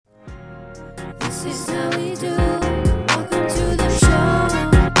This is how we do. Welcome to the show.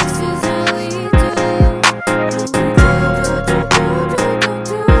 This is how we do. This is how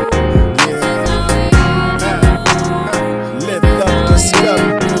we do. Live, love,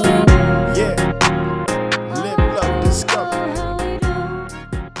 discover. Yeah. Live, love, discover.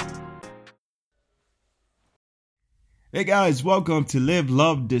 Hey guys, welcome to Live,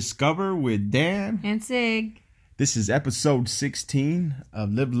 Love, Discover with Dan. And Sig. This is episode 16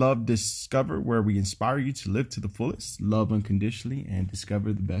 of Live, Love, Discover, where we inspire you to live to the fullest, love unconditionally, and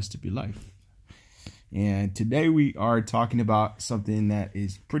discover the best of your life. And today we are talking about something that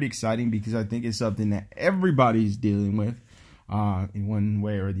is pretty exciting because I think it's something that everybody's dealing with in one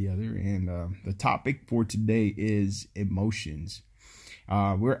way or the other. And the topic for today is emotions.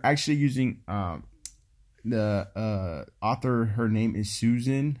 We're actually using the author. Her name is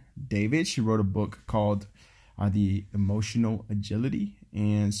Susan David. She wrote a book called The Emotional Agility.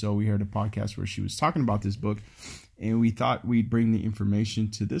 And so we heard a podcast where she was talking about this book, and we thought we'd bring the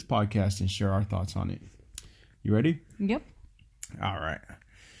information to this podcast and share our thoughts on it. You ready? Yep. All right.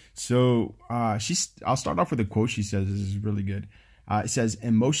 So I'll start off with a quote. She says, this is really good. It says,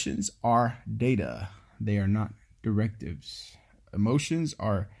 emotions are data. They are not directives. Emotions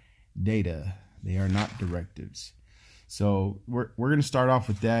are data. They are not directives. So we're going to start off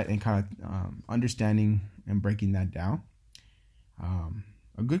with that and kind of understanding and breaking that down.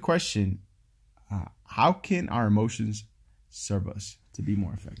 A good question. How can our emotions serve us to be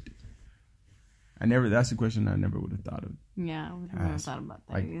more effective? That's a question I never would have thought of. Yeah, I would have never thought about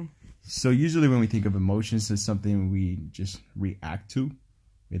that either. So usually when we think of emotions, it's something we just react to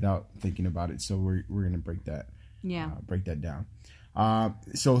without thinking about it. So we're going to break that down.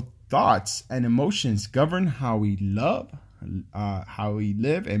 So thoughts and emotions govern how we love, how we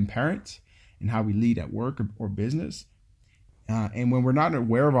live and parent, and how we lead at work or business. And when we're not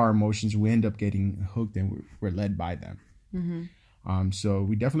aware of our emotions, we end up getting hooked and we're led by them. Mm-hmm. So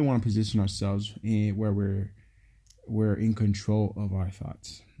we definitely want to position ourselves where we're in control of our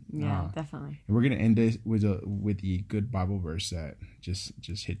thoughts. Yeah, definitely. And we're gonna end this with the good Bible verse that just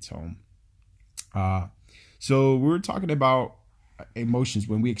hits home. So we were talking about emotions.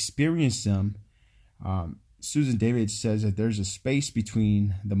 When we experience them, Susan David says that there's a space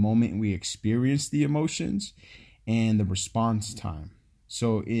between the moment we experience the emotions and the response time.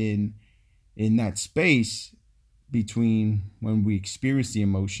 So in that space between when we experience the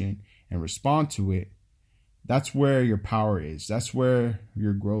emotion and respond to it, that's where your power is. That's where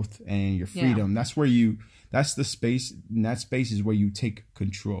your growth and your freedom. Yeah. That's the space. And that space is where you take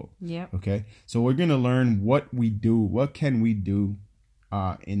control. Yeah. Okay. So we're gonna learn what we do. What can we do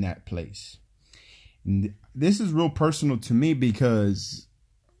in that place? And this is real personal to me because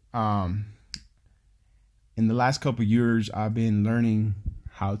in the last couple of years, I've been learning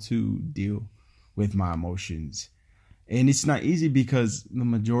how to deal with my emotions. And it's not easy because the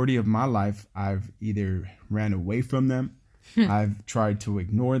majority of my life, I've either ran away from them, I've tried to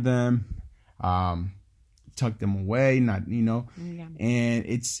ignore them, tuck them away, and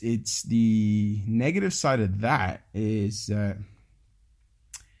it's the negative side of that is that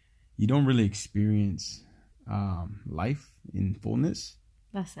you don't really experience life in fullness.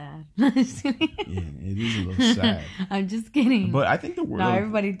 That's sad. Yeah, it is a little sad. I'm just kidding. But I think the world... No,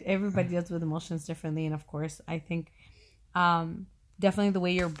 everybody deals with emotions differently. And of course, I think definitely the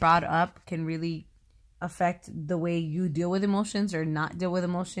way you're brought up can really affect the way you deal with emotions or not deal with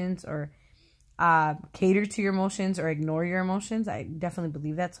emotions or cater to your emotions or ignore your emotions. I definitely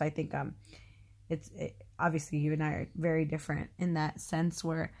believe that. So I think obviously you and I are very different in that sense,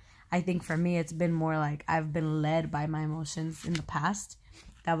 where I think for me it's been more like I've been led by my emotions in the past.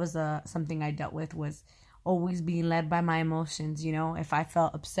 That was something I dealt with, was always being led by my emotions. You know, if I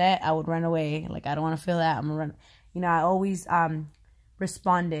felt upset, I would run away. Like, I don't want to feel that. I'm gonna run. You know, I always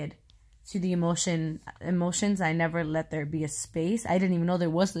responded to the emotions. I never let there be a space. I didn't even know there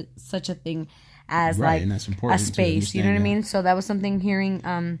was such a thing as like and that's important a space. You know what I mean? So that was something hearing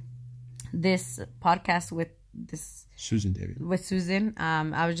this podcast with this Susan David. With Susan,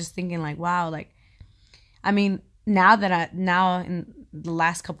 I was just thinking like, wow, like, I mean, now in the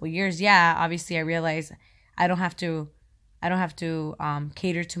last couple of years, yeah, obviously I realize I don't have to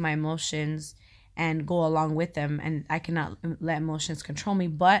cater to my emotions and go along with them, and I cannot let emotions control me.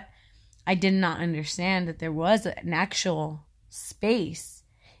 But I did not understand that there was an actual space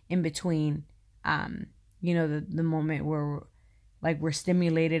in between, the moment where we're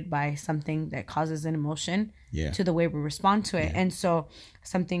stimulated by something that causes an emotion to the way we respond to it. And so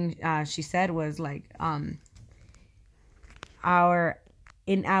something she said was like, our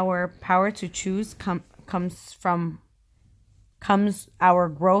power to choose comes our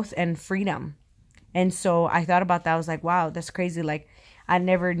growth and freedom. And so I thought about that. I was like, wow, that's crazy. Like, I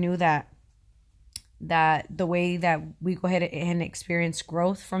never knew that the way that we go ahead and experience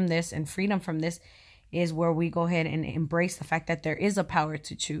growth from this and freedom from this is where we go ahead and embrace the fact that there is a power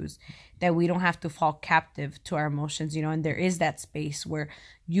to choose, that we don't have to fall captive to our emotions, you know, and there is that space where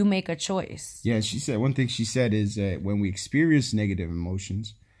you make a choice. Yeah, she said one thing she said is that when we experience negative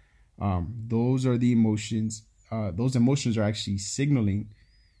emotions, those are the emotions. Those emotions are actually signaling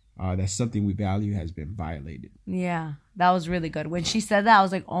that something we value has been violated. Yeah, that was really good. When she said that, I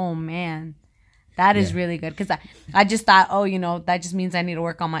was like, oh man, that is really good. Because I just thought, oh, you know, that just means I need to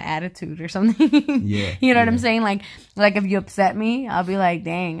work on my attitude or something. Yeah. You know what I'm saying? Like if you upset me, I'll be like,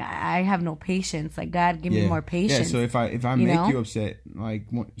 dang, I have no patience. Like, God, give me more patience. Yeah, so if I make you upset, like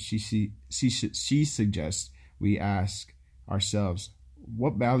she suggests we ask ourselves,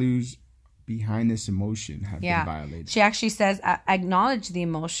 what values behind this emotion have been violated? She actually says, acknowledge the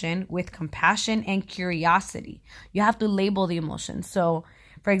emotion with compassion and curiosity. You have to label the emotion. So,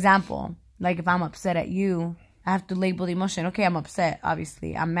 for example, like if I'm upset at you, I have to label the emotion. Okay, I'm upset.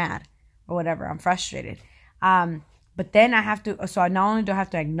 Obviously, I'm mad or whatever. I'm frustrated. But then I have to, so not only do I have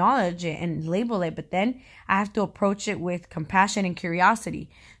to acknowledge it and label it, but then I have to approach it with compassion and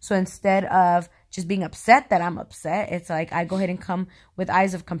curiosity. So instead of just being upset that I'm upset, it's like I go ahead and come with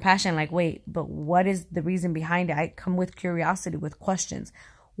eyes of compassion, like, wait, but what is the reason behind it? I come with curiosity, with questions.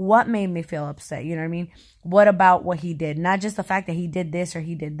 What made me feel upset? You know what I mean? What about what he did? Not just the fact that he did this or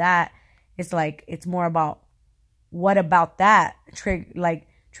he did that. It's like, it's more about what about that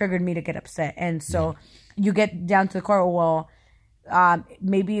triggered me to get upset. And so you get down to the core, well,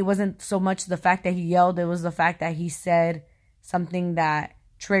 maybe it wasn't so much the fact that he yelled, it was the fact that he said something that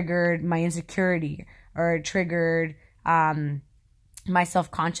triggered my insecurity or triggered my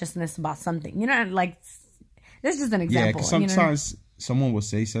self-consciousness about something. You know, like, this is just an example. Yeah, because sometimes someone will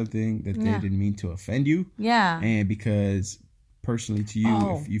say something that they didn't mean to offend you. Yeah. And because personally to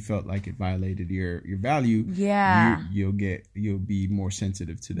you, if you felt like it violated your value, you'll be more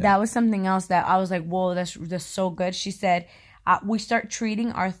sensitive to that. That was something else that I was like, whoa, that's so good. She said, we start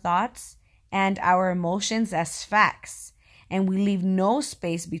treating our thoughts and our emotions as facts, and we leave no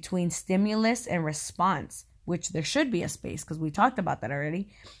space between stimulus and response, which there should be a space, because we talked about that already,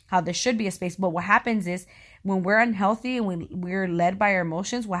 how there should be a space. But what happens is when we're unhealthy and when we're led by our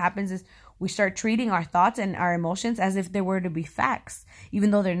emotions, what happens is we start treating our thoughts and our emotions as if they were to be facts,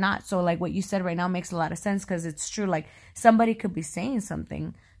 even though they're not. So like what you said right now makes a lot of sense, because it's true. Like, somebody could be saying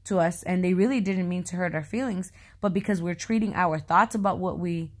something to us and they really didn't mean to hurt our feelings, but because we're treating our thoughts about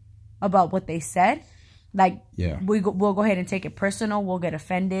what they said, like, we'll go ahead and take it personal. We'll get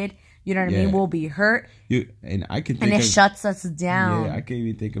offended. You know what I mean? We'll be hurt. And it shuts us down. Yeah, I can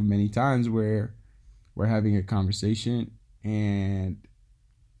even think of many times where we're having a conversation and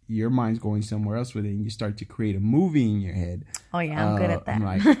your mind's going somewhere else with it, and you start to create a movie in your head. Oh yeah, I'm good at that. I'm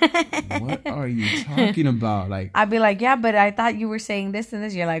like, what are you talking about? Like, I'd be like, yeah, but I thought you were saying this and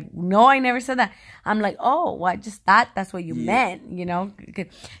this. You're like, no, I never said that. I'm like, oh, well, I just thought that's what you meant, you know?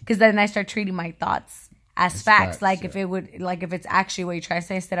 Because then I start treating my thoughts as facts. Like, if it's actually what you're trying to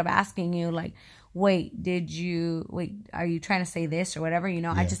say, instead of asking you, like, wait, are you trying to say this or whatever? You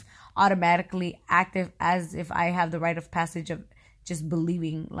know, I just automatically act as if I have the rite of passage of just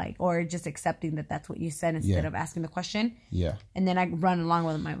believing, like, or just accepting that that's what you said instead of asking the question. Yeah. And then I run along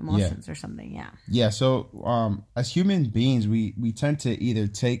with my emotions or something. Yeah. Yeah. So, as human beings, we tend to either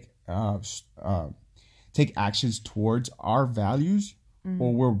take actions towards our values,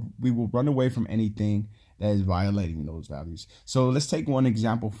 or we will run away from anything that is violating those values. So let's take one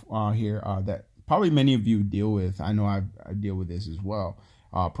example here that probably many of you deal with. I know I deal with this as well.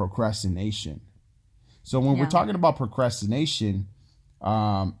 Procrastination. So when we're talking about procrastination,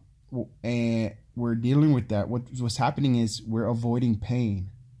 and we're dealing with that, what's happening is we're avoiding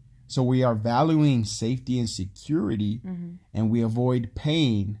pain. So we are valuing safety and security, and we avoid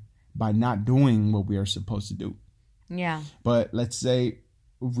pain by not doing what we are supposed to do. Yeah. But let's say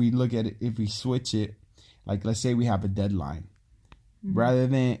if we look at it, if we switch it, like let's say we have a deadline, rather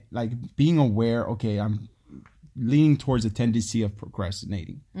than like being aware, okay, I'm leaning towards a tendency of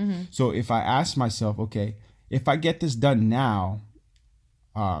procrastinating. So if I ask myself, okay, if I get this done now,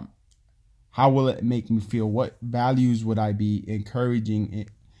 how will it make me feel? What values would I be encouraging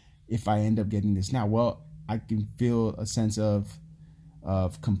if I end up getting this now? Well, I can feel a sense of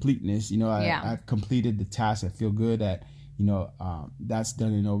completeness. You know, I've completed the task. I feel good that, you know, that's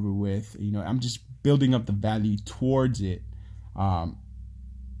done and over with. You know, I'm just building up the value towards it,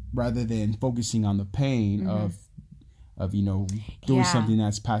 rather than focusing on the pain of you know, doing something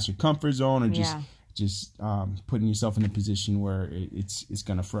that's past your comfort zone, or just putting yourself in a position where it's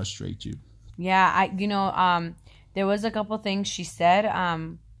going to frustrate you. Yeah, there was a couple things she said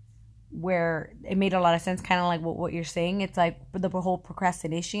where it made a lot of sense, kind of like what you're saying. It's like the whole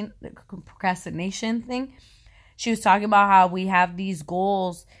procrastination thing. She was talking about how we have these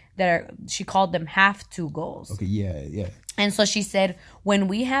goals that are, she called them have to goals. Okay, yeah. And so she said, when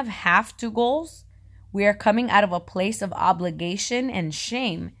we have have to goals, we are coming out of a place of obligation and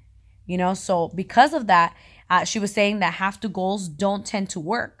shame. So because of that, she was saying that have to goals don't tend to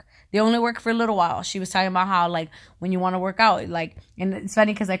work. They only work for a little while. She was talking about how, like, when you want to work out, like, and it's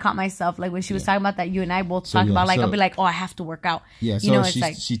funny because I caught myself, like, when she was talking about that, you and I both talked about, like, I'll be like, oh, I have to work out. Yeah, so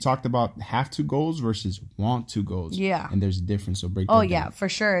she talked about have to goals versus want to goals. Yeah. And there's a difference, so break that Oh, down. yeah, for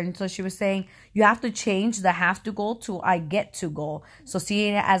sure. And so she was saying you have to change the have to goal to I get to goal. So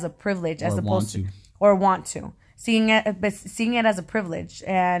seeing it as a privilege as opposed to, or want to. Seeing it as a privilege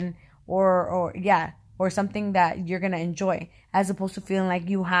and, or something that you're going to enjoy, as opposed to feeling like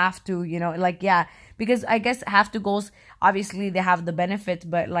you have to, because I guess have to goals, obviously they have the benefits,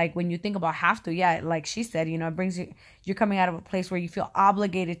 but like when you think about have to, like she said, it brings you're coming out of a place where you feel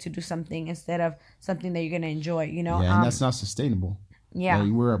obligated to do something instead of something that you're going to enjoy, Yeah, and that's not sustainable. Yeah.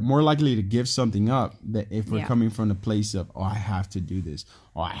 Like, we're more likely to give something up that if we're coming from the place of, oh, I have to do this,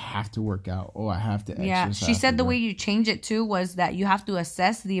 or I have to work out, or I have to exercise. Yeah, she said the way you change it too was that you have to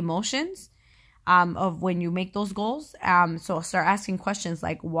assess the emotions of when you make those goals. So start asking questions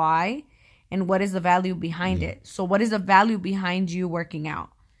like why and what is the value behind it. So what is the value behind you working out?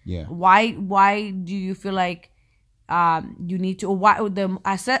 Yeah. Why do you feel like you need to, or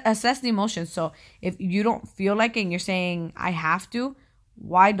assess the emotions. So if you don't feel like it and you're saying I have to,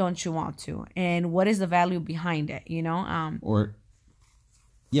 why don't you want to? And what is the value behind it,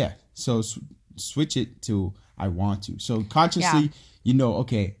 so switch it to I want to. So consciously,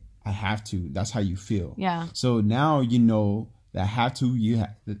 okay, I have to. That's how you feel. Yeah. So now that have to,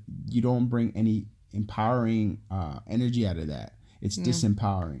 you don't bring any empowering energy out of that. It's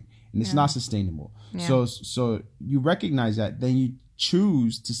disempowering, and it's not sustainable. Yeah. So you recognize that, then you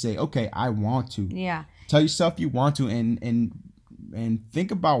choose to say, okay, I want to. Yeah. Tell yourself you want to, and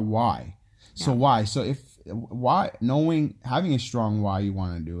think about why. So why? So having a strong why you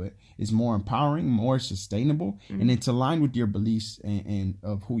want to do it is more empowering, more sustainable, and it's aligned with your beliefs and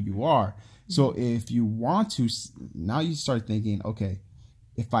of who you are. So if you want to, now you start thinking, okay,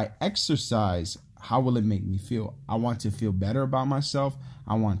 if I exercise, how will it make me feel? I want to feel better about myself.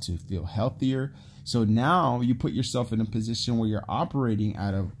 I want to feel healthier. So now you put yourself in a position where you're operating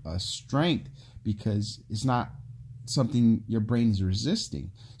out of a strength, because it's not something your brain is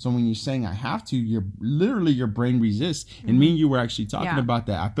resisting. So when you're saying I have to, your brain resists. And me and you were actually talking about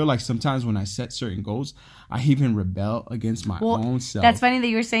that. I feel like sometimes when I set certain goals, I even rebel against my own self. That's funny that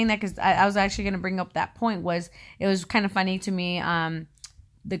you were saying that, because I was actually going to bring up that point. It was kind of funny to me.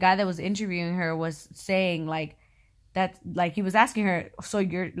 The guy that was interviewing her was saying he was asking her, so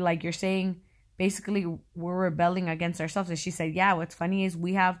you're saying basically we're rebelling against ourselves. And she said, yeah, what's funny is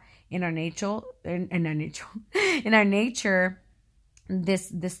we have in our nature this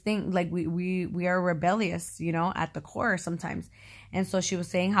thing, like we are rebellious, at the core sometimes. And so she was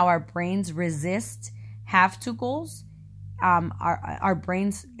saying how our brains resist have to goals. Our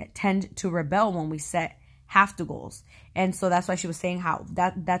brains tend to rebel when we set have to goals. And so that's why she was saying how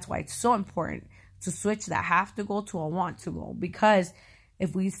that's why it's so important to switch that have to goal to a want to goal, because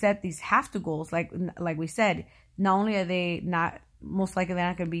if we set these have to goals, like we said, not only are they not, most likely they're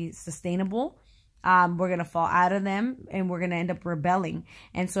not going to be sustainable, we're going to fall out of them and we're going to end up rebelling.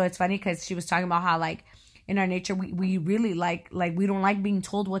 And so it's funny because she was talking about how, like, in our nature, we really like we don't like being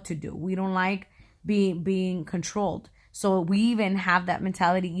told what to do. We don't like being controlled. So we even have that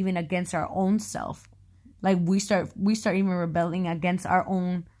mentality even against our own self. Like we start even rebelling against our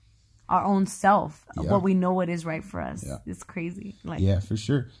own self, what we know what is right for us. It's crazy. For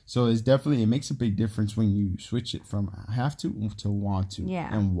sure. So it makes a big difference when you switch it from have to want to.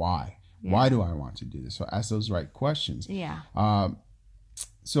 And why. Why do I want to do this? So ask those right questions.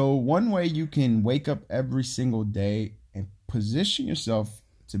 So one way you can wake up every single day and position yourself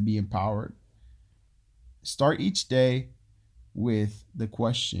to be empowered, start each day with the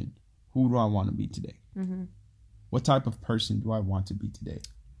question, who do I want to be today? What type of person do I want to be today?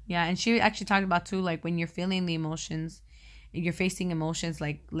 Yeah, and she actually talked about too, like when you're feeling the emotions, you're facing emotions,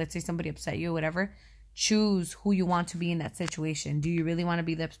 like let's say somebody upset you or whatever, choose who you want to be in that situation. Do you really want to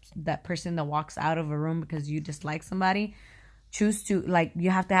be that person that walks out of a room because you dislike somebody? Choose to, like, you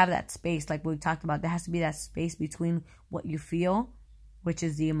have to have that space, like we talked about. There has to be that space between what you feel, which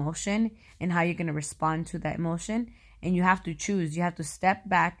is the emotion, and how you're going to respond to that emotion. And you have to choose. You have to step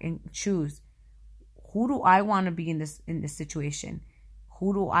back and choose. Who do I want to be in this situation?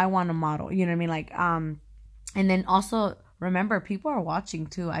 who do I want to model? You know what I mean? Like, and then also remember, people are watching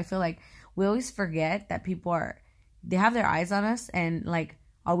too. I feel like we always forget that they have their eyes on us, and like,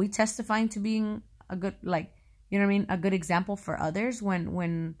 are we testifying to being a good, like, you know what I mean, a good example for others when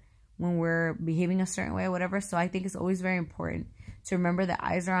we're behaving a certain way or whatever. So I think it's always very important to remember that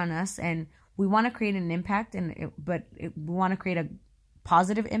eyes are on us, and we want to create an impact, we want to create a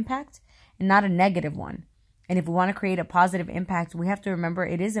positive impact and not a negative one. And if we want to create a positive impact, we have to remember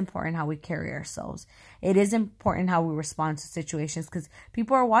it is important how we carry ourselves. It is important how we respond to situations, because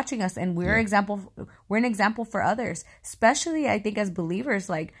people are watching us, and we're an example for others. Especially, I think, as believers,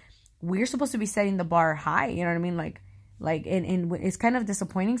 like, we're supposed to be setting the bar high. You know what I mean? Like, and it's kind of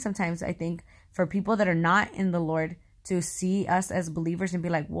disappointing sometimes, I think, for people that are not in the Lord to see us as believers and be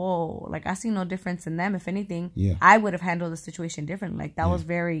like, whoa, like, I see no difference in them. If anything, I would have handled the situation differently. Like, that was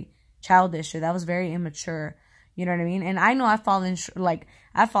very childish, or that was very immature. You know what I mean? And I know I've fallen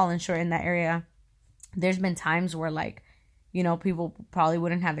short in that area. There's been times where, like, you know, people probably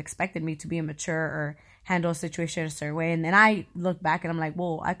wouldn't have expected me to be immature or handle a situation a certain way. And then I look back and I'm like,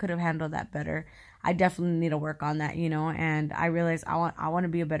 whoa, I could have handled that better. I definitely need to work on that, you know? And I realized I want to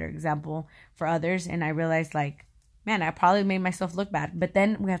be a better example for others. And I realized, like, man, I probably made myself look bad. But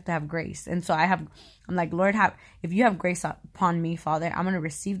then we have to have grace. And so I'm like, Lord, if you have grace upon me, Father, I'm going to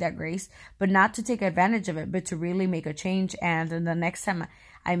receive that grace, but not to take advantage of it, but to really make a change. And then the next time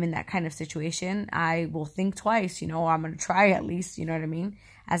I'm in that kind of situation, I will think twice, you know, or I'm going to try at least, you know what I mean?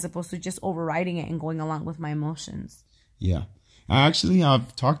 As opposed to just overriding it and going along with my emotions. Yeah.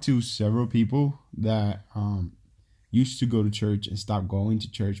 I've talked to several people that used to go to church and stopped going to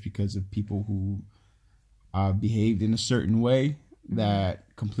church because of people who behaved in a certain way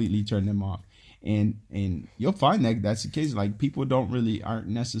that completely turned them off. And you'll find that that's the case. Like, people aren't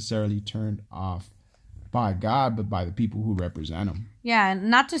necessarily turned off by God, but by the people who represent them. Yeah, and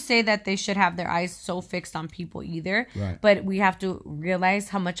not to say that they should have their eyes so fixed on people either, right. But we have to realize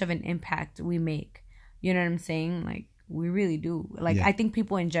how much of an impact we make. You know what I'm saying? Like, we really do. Like, I think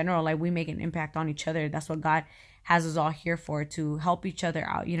people in general, like, we make an impact on each other. That's what God has us all here for, to help each other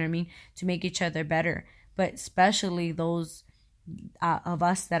out, you know what I mean? To make each other better. But especially those of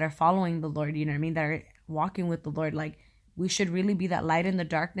us that are following the Lord, you know what I mean, that are walking with the Lord, like, we should really be that light in the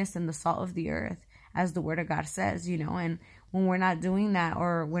darkness and the salt of the earth, as the word of God says, you know. And when we're not doing that,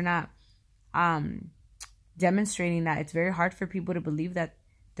 or we're not demonstrating that, it's very hard for people to believe that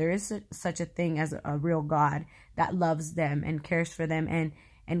there is such a thing as a real God that loves them and cares for them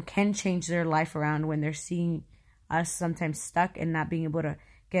and can change their life around when they're seeing us sometimes stuck and not being able to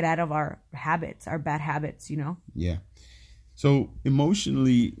get out of our habits, our bad habits, you know? Yeah. So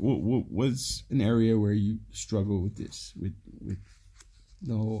emotionally, what's an area where you struggle with this, with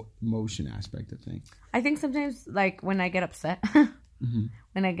the whole emotion aspect of things? I think sometimes, like, when I get upset, I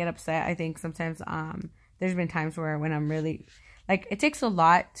think sometimes there's been times where when I'm really, like, it takes a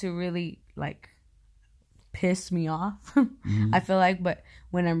lot to really, like, piss me off. I feel like, but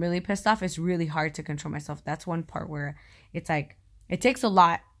when I'm really pissed off, it's really hard to control myself. That's one part where it's like, it takes a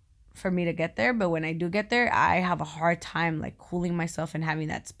lot for me to get there, but when I do get there, I have a hard time, like, cooling myself and having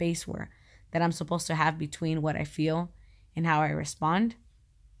that space that I'm supposed to have between what I feel and how I respond.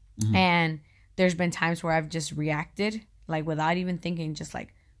 And there's been times where I've just reacted, like, without even thinking, just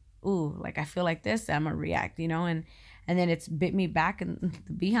like, ooh, like, I feel like this, I'm gonna react, you know, and then it's bit me back in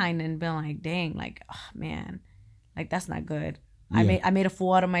the behind and been like, dang, like, oh, man, like, that's not good. Yeah. I made a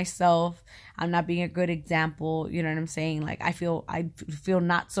fool out of myself. I'm not being a good example. You know what I'm saying? Like, I feel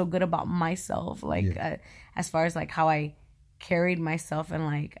not so good about myself. Like, as far as, like, how I carried myself, and,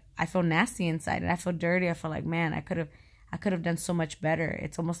 like, I feel nasty inside and I feel dirty. I feel like, man, I could have done so much better.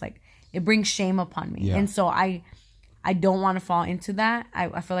 It's almost like it brings shame upon me. Yeah. And so I don't want to fall into that.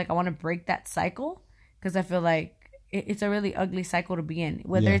 I feel like I want to break that cycle, because I feel like it's a really ugly cycle to be in,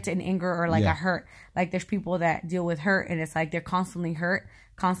 whether it's an anger or, like, a hurt. Like, there's people that deal with hurt, and it's like they're constantly hurt,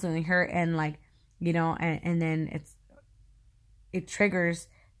 and, like, you know, and then it triggers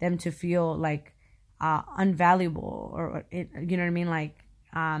them to feel like unvaluable, or you know what I mean? Like,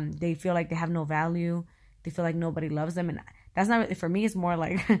 they feel like they have no value. They feel like nobody loves them, and that's not, for me. It's more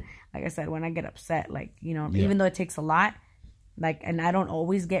like, like I said, when I get upset, like, you know, even though it takes a lot, like, and I don't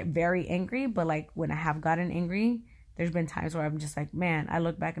always get very angry, but, like, when I have gotten angry, there's been times where I'm just like, man, I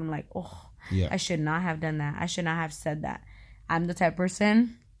look back and I'm like, oh, I should not have done that. I should not have said that. I'm the type of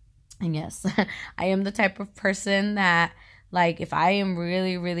person, and yes, I am the type of person that, like, if I am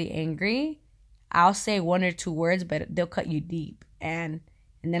really, really angry, I'll say one or two words, but they'll cut you deep, and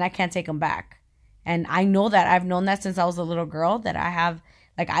then I can't take them back. And I know that. I've known that since I was a little girl, that I have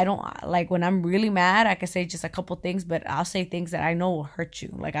Like, I don't, like, when I'm really mad, I can say just a couple things, but I'll say things that I know will hurt you.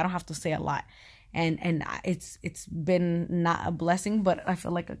 Like, I don't have to say a lot. And it's been not a blessing, but I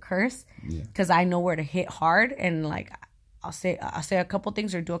feel like a curse, because I know where to hit hard. And like, I'll say a couple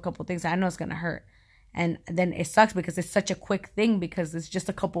things or do a couple things I know it's gonna hurt. And then it sucks because it's such a quick thing, because it's just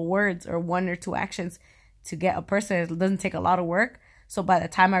a couple words or one or two actions to get a person. It doesn't take a lot of work. So by the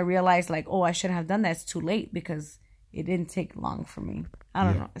time I realize, like, oh, I shouldn't have done that, it's too late, because it didn't take long for me. I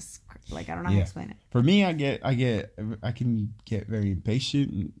don't know. It's like, I don't know how to explain it. For me, I can get very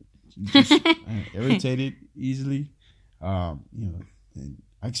impatient and just irritated easily. And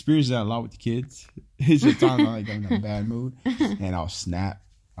I experience that a lot with the kids. It's a time I'm in a bad mood and I'll snap.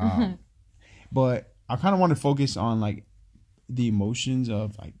 But I kind of want to focus on like the emotions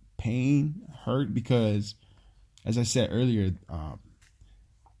of like pain, hurt, because as I said earlier,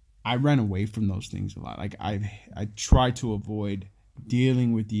 I ran away from those things a lot. Like I try to avoid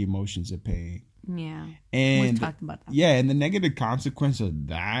dealing with the emotions of pain. Yeah. And we've talked about that. Yeah, and the negative consequence of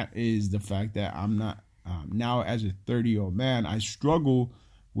that is the fact that I'm not now as a 30-year-old man, I struggle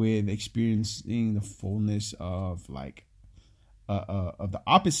with experiencing the fullness of like of the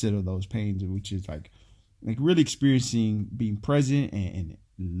opposite of those pains, which is like really experiencing being present and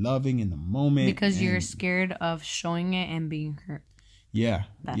loving in the moment. Because you're scared of showing it and being hurt. Yeah.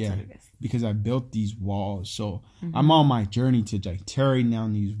 That's yeah. what it is. Because I built these walls. So I'm on my journey to like tearing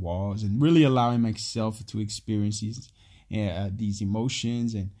down these walls and really allowing myself to experience these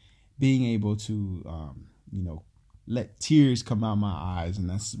emotions and being able to, let tears come out my eyes. And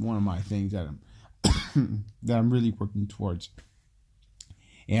that's one of my things that I'm really working towards.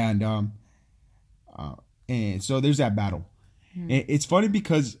 And so there's that battle. It's funny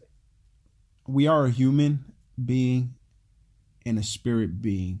because we are a human being and a spirit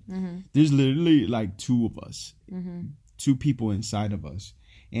being. There's literally like two of us, two people inside of us.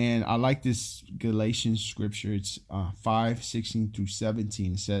 And I like this Galatians scripture. It's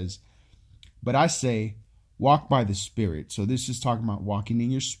 5:16-17. It says, "But I say, walk by the Spirit." So this is talking about walking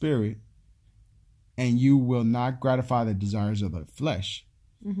in your spirit, and you will not gratify the desires of the flesh.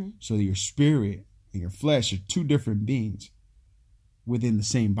 So your spirit and your flesh are two different beings within the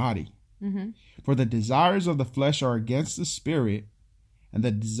same body. For the desires of the flesh are against the spirit, and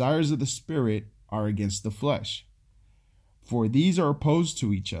the desires of the spirit are against the flesh. For these are opposed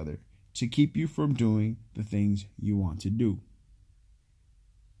to each other, to keep you from doing the things you want to do.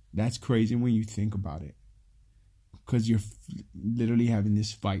 That's crazy when you think about it, because you're literally having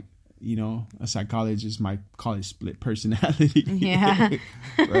this fight. You know, a psychologist might call it split personality. Yeah.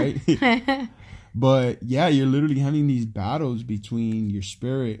 Right? But yeah, you're literally having these battles between your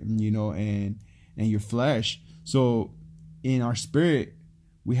spirit, and your flesh. So in our spirit,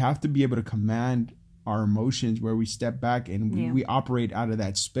 we have to be able to command our emotions, where we step back and we operate out of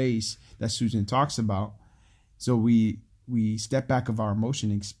that space that Susan talks about. So we step back of our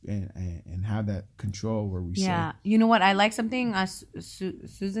emotion and have that control where we say. You know what? I like something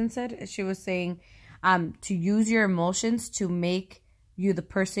Susan said. She was saying to use your emotions to make you the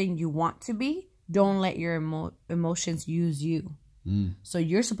person you want to be. Don't let your emotions use you. So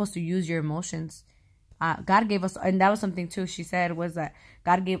you're supposed to use your emotions. God gave us, and that was something too she said, was that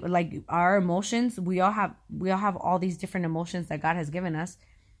God gave, like, our emotions. We all have all these different emotions that God has given us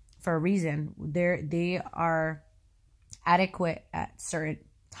for a reason. They are adequate at certain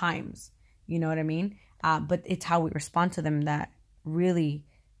times. You know what I mean? But it's how we respond to them that really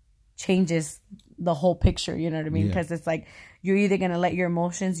changes the whole picture. You know what I mean? Because it's like, you're either going to let your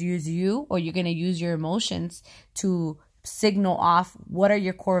emotions use you, or you're going to use your emotions to signal off what are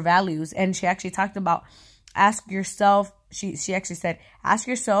your core values. And she actually talked about, ask yourself, she actually said, ask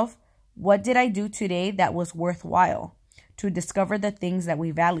yourself, what did I do today that was worthwhile, to discover the things that we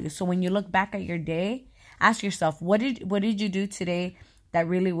value. So when you look back at your day, ask yourself, what did you do today that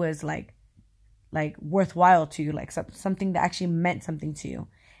really was like worthwhile to you, like something that actually meant something to you.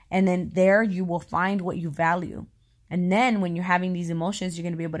 And then there you will find what you value. And then when you're having these emotions, you're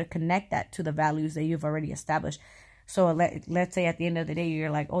going to be able to connect that to the values that you've already established. So let's say at the end of the day,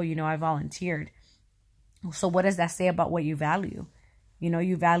 you're like, oh, I volunteered. So what does that say about what you value?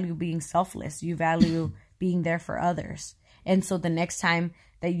 You value being selfless. You value being there for others. And so the next time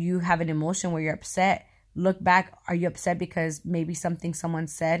that you have an emotion where you're upset, look back. Are you upset because maybe something someone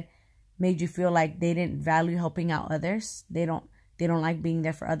said made you feel like they didn't value helping out others? They don't like being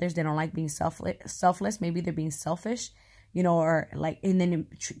there for others. They don't like being selfless. Maybe they're being selfish, or like, and then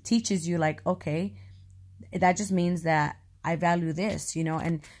it teaches you like, okay, that just means that I value this,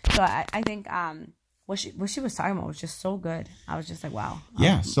 And so I think what she was talking about was just so good. I was just like, wow.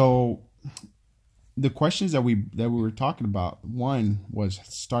 Yeah. So the questions that we were talking about, one was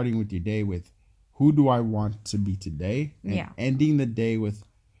starting with your day with who do I want to be today, and Yeah. ending the day with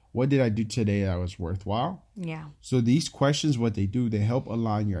what did I do today that was worthwhile. Yeah. So these questions, what they do, they help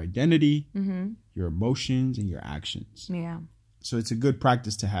align your identity, Mm-hmm. your emotions, and your actions. Yeah. So it's a good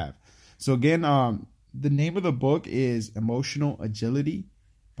practice to have. So again, the name of the book is Emotional Agility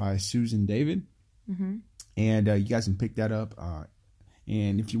by Susan David. Mm-hmm. And you guys can pick that up.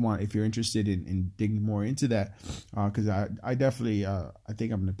 And if you're interested in digging more into that, because I definitely, I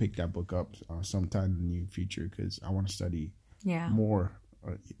think I'm going to pick that book up sometime in the near future, because I want to study Yeah. more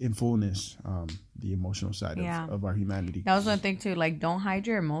in fullness the emotional side Yeah. of our humanity. That was one thing too. Like, don't hide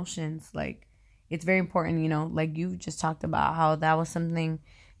your emotions. Like, it's very important. You know, like you just talked about how that was something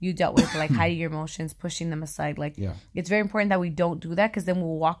you dealt with, like hiding your emotions, pushing them aside. Like, Yeah. it's very important that we don't do that, because then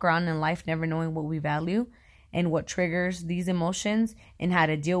we'll walk around in life never knowing what we value and what triggers these emotions and how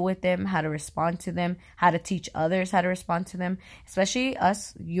to deal with them, how to respond to them, how to teach others how to respond to them. Especially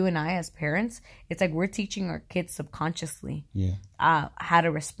us, you and I as parents, it's like we're teaching our kids subconsciously Yeah. how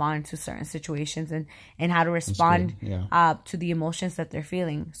to respond to certain situations and how to respond good. Yeah. to the emotions that they're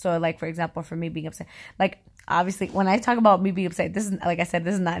feeling. So like, for example, for me being upset, like obviously when I talk about me being upset, this is, like I said,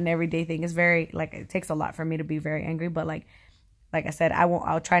 this is not an everyday thing. It's very, like, it takes a lot for me to be very angry, but like I said,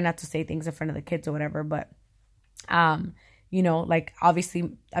 I'll try not to say things in front of the kids or whatever, but you know, like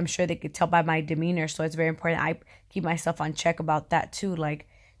obviously I'm sure they could tell by my demeanor, so it's very important I keep myself on check about that too. Like,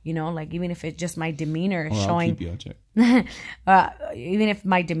 you know, like even if it's just my demeanor is Or I'll showing, keep you on check. even if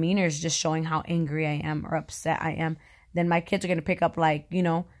my demeanor is just showing how angry I am or upset I am, then my kids are going to pick up, like, you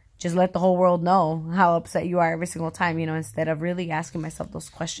know, just let the whole world know how upset you are every single time, you know, instead of really asking myself those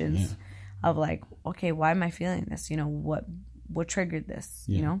questions of like, okay, why am I feeling this? You know, what triggered this,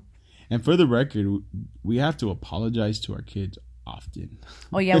 you know? And for the record, we have to apologize to our kids often.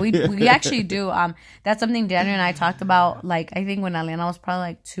 Oh yeah, we actually do. That's something Daniel and I talked about. Like, I think when Alena was probably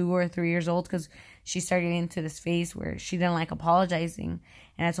like 2 or 3 years old, because she started getting into this phase where she didn't like apologizing.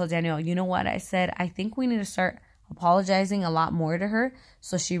 And I told Daniel, you know what? I said, I think we need to start apologizing a lot more to her,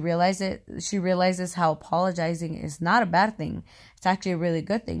 so she realizes how apologizing is not a bad thing. It's actually a really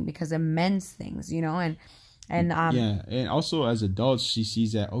good thing, because it mends things, you know. And yeah, and also as adults, she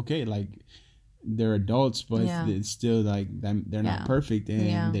sees that, okay, like they're adults, but it's still like them, they're not perfect,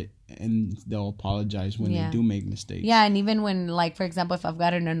 and and they'll apologize when they do make mistakes. Yeah, and even when, like, for example, if I've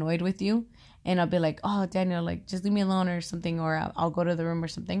gotten annoyed with you, and I'll be like, oh, Daniel, like, just leave me alone or something, or I'll go to the room or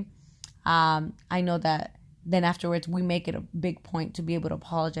something. I know that then afterwards we make it a big point to be able to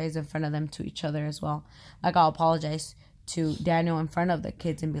apologize in front of them to each other as well. Like, I'll apologize to Daniel in front of the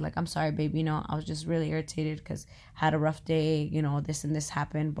kids and be like, I'm sorry, baby, you know, I was just really irritated because I had a rough day, you know, this and this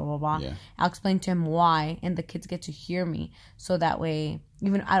happened, blah, blah, blah. Yeah. I'll explain to him why, and the kids get to hear me. So that way,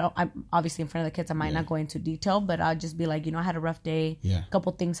 even I'm obviously in front of the kids, I might not go into detail, but I'll just be like, you know, I had a rough day, a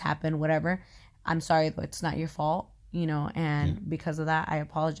couple things happened, whatever. I'm sorry, though, it's not your fault, you know, and because of that, I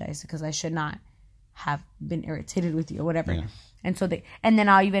apologize, because I should not have been irritated with you or whatever. Yeah. And so and then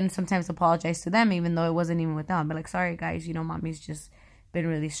I'll even sometimes apologize to them, even though it wasn't even with them. I'll be like, sorry guys, you know, mommy's just been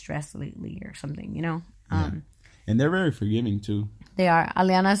really stressed lately or something, you know? And they're very forgiving too. They are.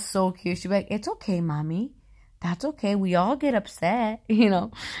 Aliana's so cute. She'll be like, it's okay, mommy. That's okay. We all get upset, you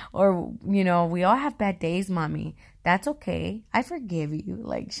know, or, you know, we all have bad days, mommy. That's okay. I forgive you.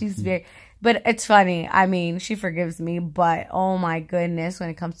 Like, she's very, but it's funny. I mean, she forgives me, but oh my goodness, when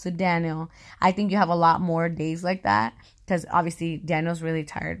it comes to Daniel, I think you have a lot more days like that, because obviously Daniel's really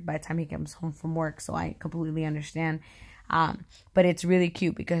tired by the time he comes home from work. So I completely understand. But it's really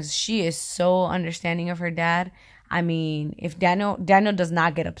cute because she is so understanding of her dad. I mean, if Daniel does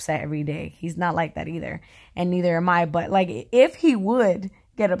not get upset every day. He's not like that either. And neither am I. But like, if he would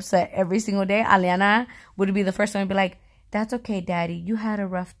get upset every single day, Aliana would be the first one to be like, that's okay, daddy. You had a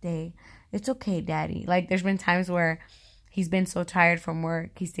rough day. It's okay, daddy. Like, there's been times where he's been so tired from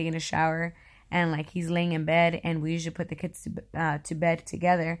work. He's taking a shower and like he's laying in bed, and we usually put the kids to bed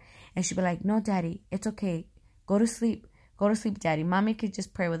together. And she'd be like, no, daddy, it's okay. Go to sleep. Go to sleep, daddy. Mommy could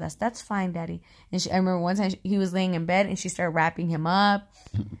just pray with us. That's fine, daddy. And I remember one time he was laying in bed and she started wrapping him up.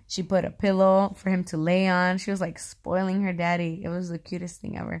 She put a pillow for him to lay on. She was like spoiling her daddy. It was the cutest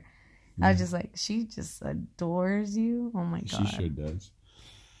thing ever. I was just like, she just adores you. Oh my God. She sure does.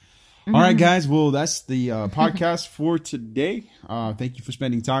 All right, guys. Well, that's the podcast for today. Thank you for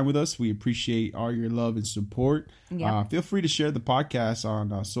spending time with us. We appreciate all your love and support. Yeah. Feel free to share the podcast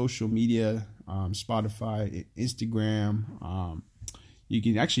on social media, Spotify, Instagram. You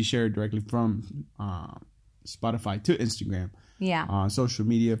can actually share it directly from Spotify to Instagram. Yeah. On social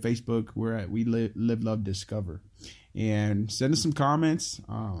media, Facebook, we're at We Live, Love, Discover. And send us some comments.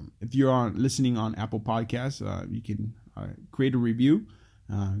 If you're listening on Apple Podcasts, you can create a review,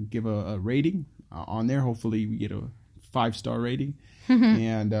 give a rating on there. Hopefully we get a 5-star rating.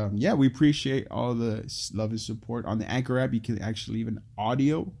 And we appreciate all the love and support. On the Anchor app, you can actually leave an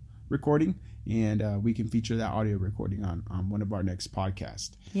audio recording, and we can feature that audio recording on one of our next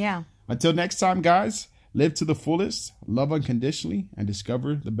podcasts. Yeah. Until next time, guys, live to the fullest, love unconditionally, and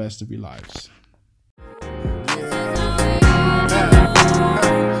discover the best of your lives.